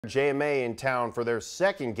JMA in town for their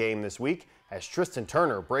second game this week as Tristan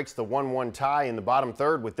Turner breaks the 1-1 tie in the bottom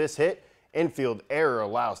third with this hit. Infield error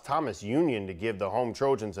allows Thomas Union to give the home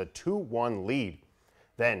Trojans a 2-1 lead.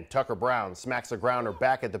 Then Tucker Brown smacks a grounder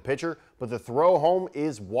back at the pitcher, but the throw home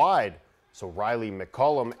is wide. So Riley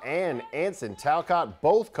McCollum and Anson Talcott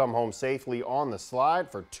both come home safely on the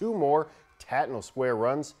slide for two more Tattnall-Square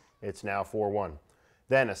runs. It's now 4-1.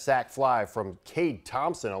 Then a sac fly from Cade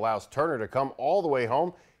Thompson allows Turner to come all the way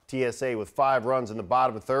home. TSA with 5 runs in the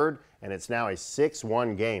bottom third, and it's now a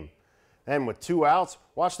 6-1 game. And with 2 outs,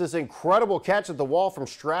 watch this incredible catch at the wall from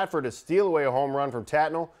Stratford to steal away a home run from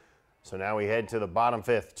Tattnall. So now we head to the bottom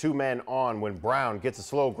fifth, 2 men on when Brown gets a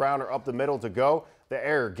slow grounder up the middle to go. The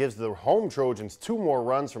error gives the home Trojans 2 more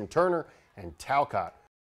runs from Turner and Talcott.